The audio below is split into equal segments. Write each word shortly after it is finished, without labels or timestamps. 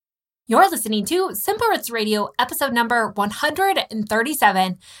You're listening to Simple Roots Radio, episode number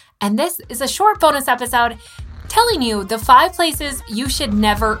 137, and this is a short bonus episode telling you the 5 places you should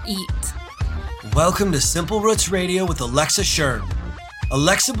never eat. Welcome to Simple Roots Radio with Alexa Sherm.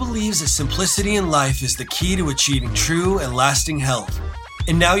 Alexa believes that simplicity in life is the key to achieving true and lasting health.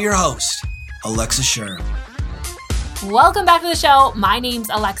 And now your host, Alexa Sherm. Welcome back to the show. My name's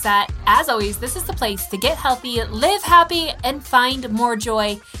Alexa. As always, this is the place to get healthy, live happy, and find more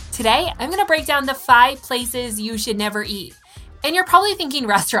joy. Today, I'm going to break down the 5 places you should never eat. And you're probably thinking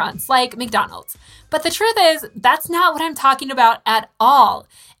restaurants like McDonald's. But the truth is, that's not what I'm talking about at all.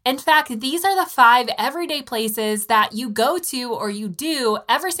 In fact, these are the 5 everyday places that you go to or you do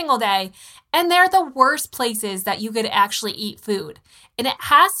every single day, and they're the worst places that you could actually eat food. And it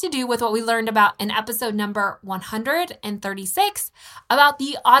has to do with what we learned about in episode number 136 about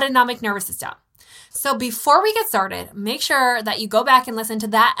the autonomic nervous system. So before we get started, make sure that you go back and listen to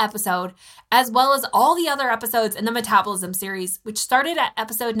that episode, as well as all the other episodes in the metabolism series, which started at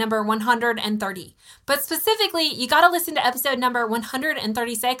episode number 130. But specifically, you got to listen to episode number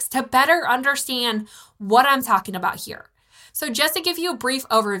 136 to better understand what I'm talking about here. So just to give you a brief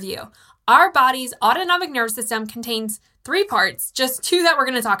overview, our body's autonomic nervous system contains 3 parts, just 2 that we're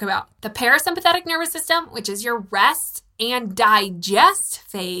going to talk about. The parasympathetic nervous system, which is your rest and digest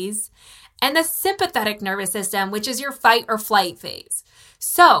phase, and the sympathetic nervous system, which is your fight or flight phase.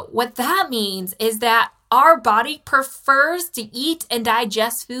 So what that means is that our body prefers to eat and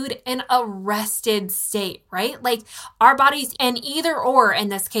digest food in a rested state, right? Like our body's in either or in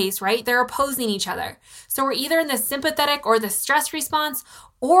this case, right? They're opposing each other. So we're either in the sympathetic or the stress response,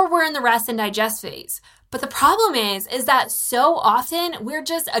 or we're in the rest and digest phase. But the problem is that so often we're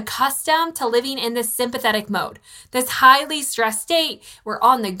just accustomed to living in this sympathetic mode, this highly stressed state. We're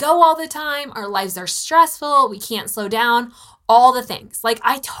on the go all the time. Our lives are stressful. We can't slow down, all the things. Like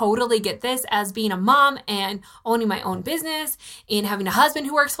I totally get this as being a mom and owning my own business and having a husband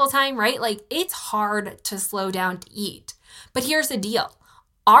who works full time, right? Like it's hard to slow down to eat. But here's the deal.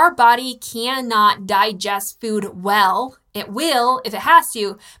 Our body cannot digest food well. It will if it has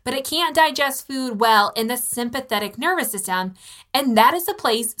to, but it can't digest food well in the sympathetic nervous system. And that is the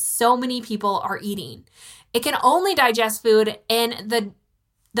place so many people are eating. It can only digest food in the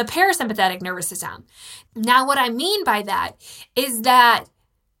parasympathetic nervous system. Now, what I mean by that is that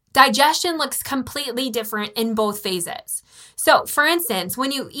digestion looks completely different in both phases. So, for instance,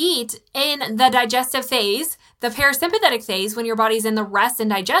 when you eat in the digestive phase, the parasympathetic phase, when your body's in the rest and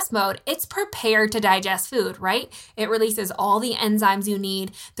digest mode, it's prepared to digest food, right? It releases all the enzymes you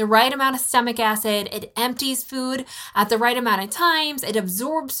need, the right amount of stomach acid, it empties food at the right amount of times, it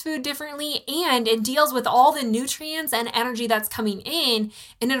absorbs food differently, and it deals with all the nutrients and energy that's coming in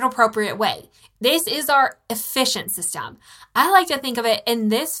an appropriate way. This is our efficient system. I like to think of it in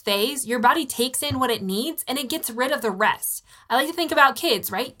this phase, your body takes in what it needs and it gets rid of the rest. I like to think about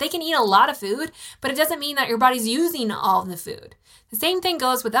kids, right? They can eat a lot of food, but it doesn't mean that your body's using all of the food. The same thing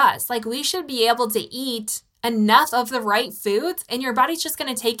goes with us. Like we should be able to eat enough of the right foods and your body's just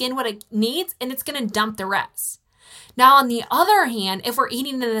going to take in what it needs and it's going to dump the rest. Now, on the other hand, if we're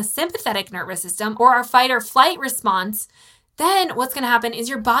eating in the sympathetic nervous system or our fight or flight response, then what's going to happen is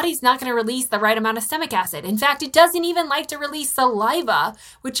your body's not going to release the right amount of stomach acid. In fact, it doesn't even like to release saliva,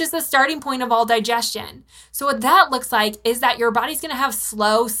 which is the starting point of all digestion. So what that looks like is that your body's going to have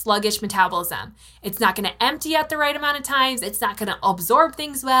slow, sluggish metabolism. It's not going to empty at the right amount of times. It's not going to absorb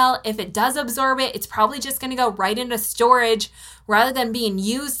things well. If it does absorb it, it's probably just going to go right into storage rather than being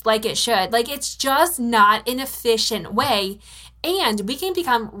used like it should. Like it's just not an efficient way. And we can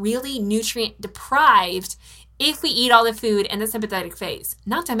become really nutrient deprived if we eat all the food in the sympathetic phase.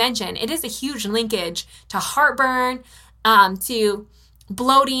 Not to mention, it is a huge linkage to heartburn, to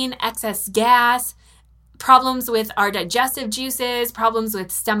bloating, excess gas, problems with our digestive juices, problems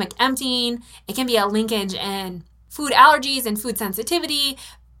with stomach emptying. It can be a linkage in food allergies and food sensitivity,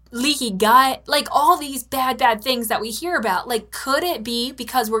 leaky gut, like all these bad things that we hear about. Like, could it be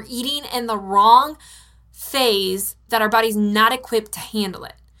because we're eating in the wrong phase that our body's not equipped to handle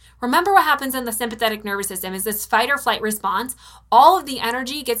it? Remember what happens in the sympathetic nervous system is this fight or flight response. All of the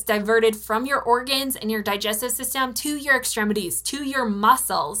energy gets diverted from your organs and your digestive system to your extremities, to your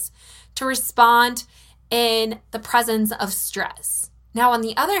muscles to respond in the presence of stress. Now, on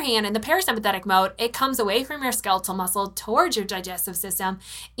the other hand, in the parasympathetic mode, it comes away from your skeletal muscle towards your digestive system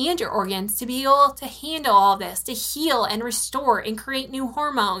and your organs to be able to handle all this, to heal and restore and create new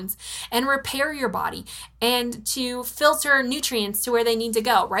hormones and repair your body and to filter nutrients to where they need to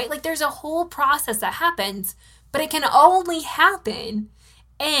go, right? Like there's a whole process that happens, but it can only happen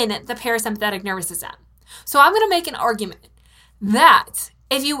in the parasympathetic nervous system. So I'm going to make an argument that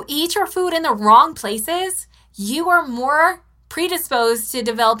If you eat your food in the wrong places, you are more predisposed to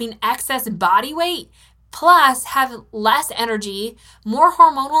developing excess body weight, plus have less energy, more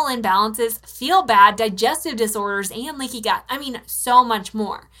hormonal imbalances, feel bad, digestive disorders, and leaky gut. I mean, so much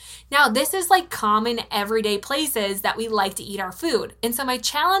more. Now, this is like common everyday places that we like to eat our food. And so my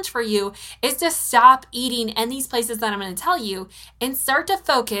challenge for you is to stop eating in these places that I'm going to tell you and start to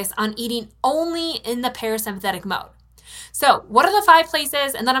focus on eating only in the parasympathetic mode. So what are the 5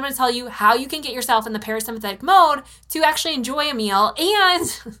 places? And then I'm going to tell you how you can get yourself in the parasympathetic mode to actually enjoy a meal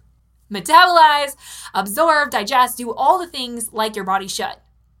and metabolize, absorb, digest, do all the things like your body should.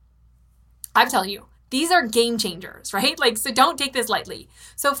 I'm telling you, these are game changers, right? So don't take this lightly.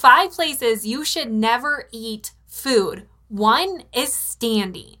 So 5 places you should never eat food. 1 is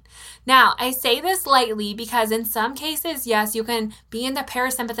standing. Now, I say this lightly because in some cases, yes, you can be in the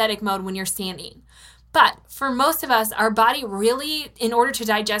parasympathetic mode when you're standing. But for most of us, our body really, in order to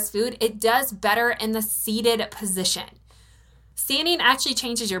digest food, it does better in the seated position. Standing actually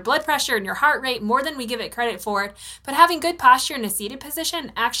changes your blood pressure and your heart rate more than we give it credit for it, but having good posture in a seated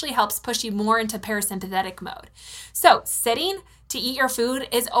position actually helps push you more into parasympathetic mode. So sitting to eat your food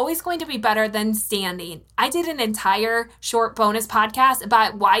is always going to be better than standing. I did an entire short bonus podcast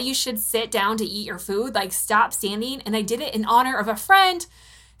about why you should sit down to eat your food, stop standing, and I did it in honor of a friend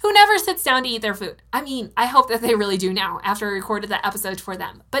who never sits down to eat their food. I mean, I hope that they really do now after I recorded that episode for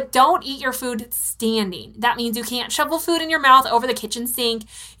them. But don't eat your food standing. That means you can't shovel food in your mouth over the kitchen sink.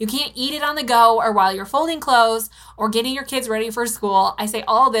 You can't eat it on the go or while you're folding clothes or getting your kids ready for school. I say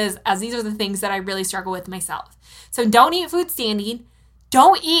all of this as these are the things that I really struggle with myself. So don't eat food standing.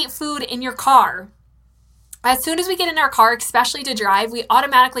 Don't eat food in your car. As soon as we get in our car, especially to drive, we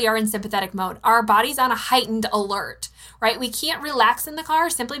automatically are in sympathetic mode. Our body's on a heightened alert, right? We can't relax in the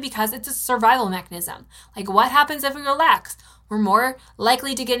car simply because it's a survival mechanism. What happens if we relax? We're more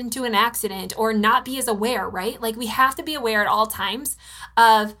likely to get into an accident or not be as aware, right? We have to be aware at all times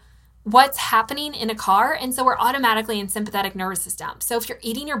of what's happening in a car. And so we're automatically in sympathetic nervous system. So if you're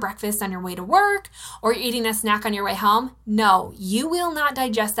eating your breakfast on your way to work or you're eating a snack on your way home, no, you will not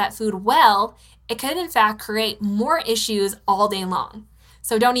digest that food well. It could, in fact, create more issues all day long.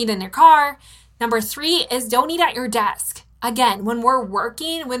 So don't eat in your car. Number 3 is don't eat at your desk. Again, when we're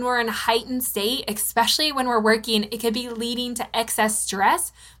working, when we're in a heightened state, especially when we're working, it could be leading to excess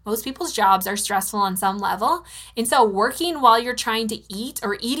stress. Most people's jobs are stressful on some level. And so working while you're trying to eat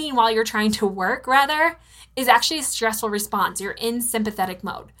or eating while you're trying to work, rather, is actually a stressful response. You're in sympathetic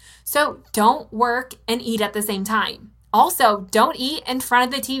mode. So don't work and eat at the same time. Also, don't eat in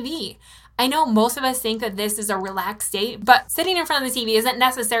front of the TV. I know most of us think that this is a relaxed state, but sitting in front of the TV isn't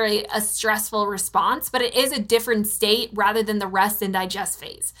necessarily a stressful response, but it is a different state rather than the rest and digest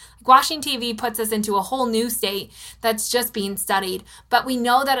phase. Watching TV puts us into a whole new state that's just being studied, but we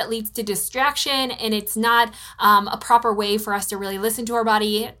know that it leads to distraction and it's not a proper way for us to really listen to our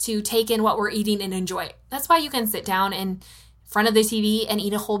body, to take in what we're eating and enjoy it. That's why you can sit down in front of the TV and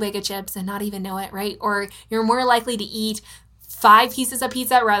eat a whole bag of chips and not even know it, right? Or you're more likely to eat 5 pieces of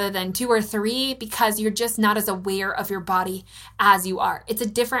pizza rather than 2 or 3 because you're just not as aware of your body as you are. It's a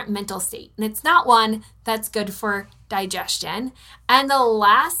different mental state, and it's not one that's good for digestion. And the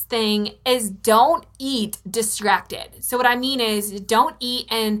last thing is don't eat distracted. So what I mean is don't eat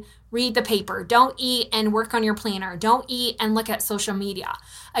and read the paper. Don't eat and work on your planner. Don't eat and look at social media.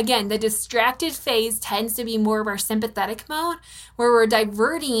 Again, the distracted phase tends to be more of our sympathetic mode, where we're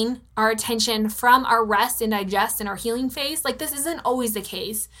diverting our attention from our rest and digest and our healing phase. This isn't always the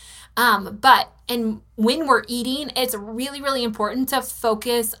case. But when we're eating, it's really, really important to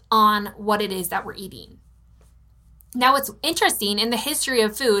focus on what it is that we're eating. Now, what's interesting in the history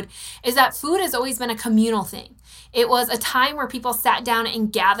of food is that food has always been a communal thing. It was a time where people sat down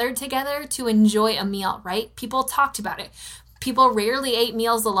and gathered together to enjoy a meal, right? People talked about it. People rarely ate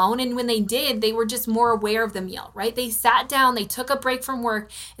meals alone, and when they did, they were just more aware of the meal, right? They sat down, they took a break from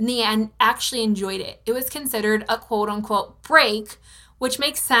work, and they actually enjoyed it. It was considered a quote-unquote break, which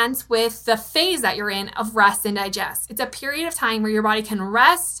makes sense with the phase that you're in of rest and digest. It's a period of time where your body can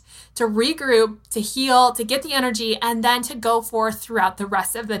rest, to regroup, to heal, to get the energy, and then to go forth throughout the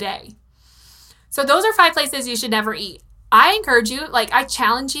rest of the day. So those are 5 places you should never eat. I encourage you, I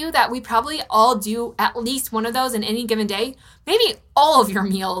challenge you that we probably all do at least one of those in any given day. Maybe all of your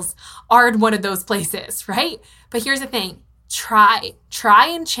meals are in one of those places, right? But here's the thing. Try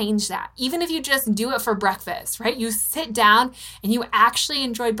and change that. Even if you just do it for breakfast, right? You sit down and you actually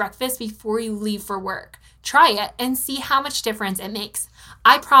enjoy breakfast before you leave for work. Try it and see how much difference it makes.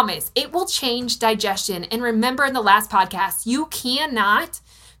 I promise it will change digestion. And remember in the last podcast, you cannot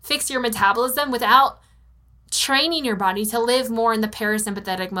fix your metabolism without training your body to live more in the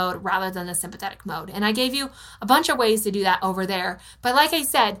parasympathetic mode rather than the sympathetic mode. And I gave you a bunch of ways to do that over there. But like I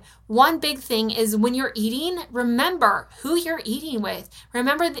said, one big thing is when you're eating, remember who you're eating with.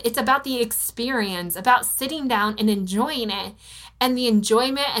 Remember, it's about the experience, about sitting down and enjoying it. And the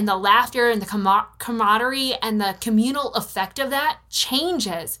enjoyment and the laughter and the camaraderie and the communal effect of that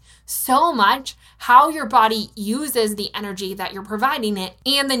changes so much how your body uses the energy that you're providing it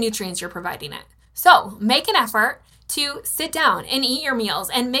and the nutrients you're providing it. So make an effort to sit down and eat your meals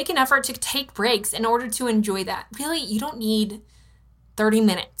and make an effort to take breaks in order to enjoy that. Really, you don't need 30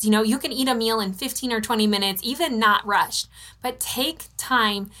 minutes. You can eat a meal in 15 or 20 minutes, even not rushed, but take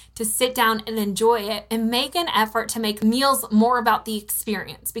time to sit down and enjoy it and make an effort to make meals more about the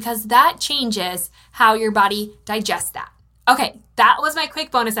experience, because that changes how your body digests that. Okay, that was my quick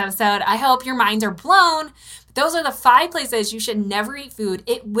bonus episode. I hope your minds are blown. Those are the 5 places you should never eat food.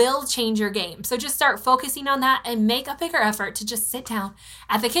 It will change your game. So just start focusing on that and make a bigger effort to just sit down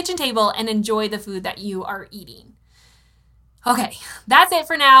at the kitchen table and enjoy the food that you are eating. Okay, that's it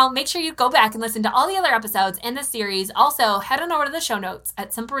for now. Make sure you go back and listen to all the other episodes in the series. Also, head on over to the show notes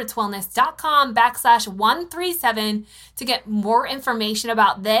at simplerootswellness.com/137 to get more information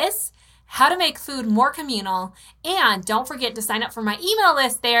about this, how to make food more communal, and don't forget to sign up for my email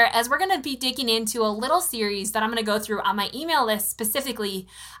list there, as we're going to be digging into a little series that I'm going to go through on my email list specifically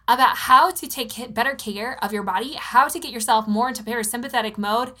about how to take better care of your body, how to get yourself more into parasympathetic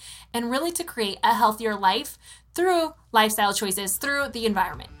mode, and really to create a healthier life through lifestyle choices, through the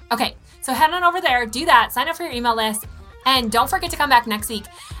environment. Okay, so head on over there, do that, sign up for your email list, and don't forget to come back next week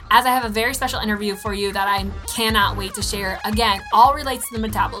as I have a very special interview for you that I cannot wait to share. Again, all relates to the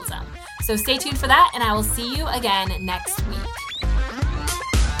metabolism. So stay tuned for that, and I will see you again next week.